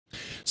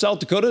South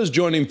Dakota is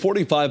joining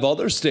 45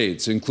 other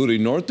states,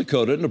 including North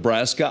Dakota,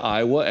 Nebraska,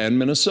 Iowa, and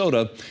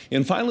Minnesota,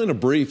 in filing a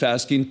brief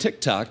asking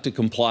TikTok to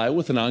comply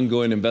with an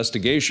ongoing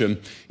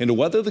investigation into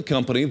whether the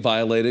company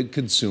violated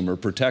consumer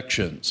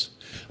protections.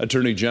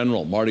 Attorney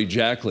General Marty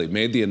Jackley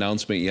made the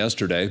announcement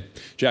yesterday.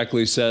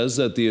 Jackley says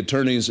that the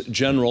attorneys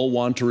general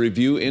want to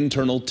review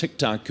internal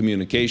TikTok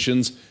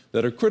communications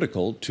that are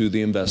critical to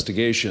the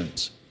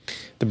investigations.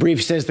 The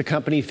brief says the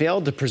company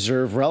failed to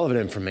preserve relevant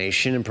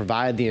information and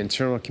provide the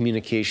internal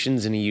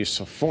communications in a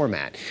useful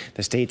format.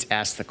 The states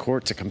asked the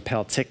court to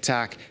compel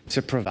TikTok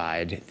to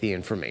provide the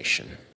information.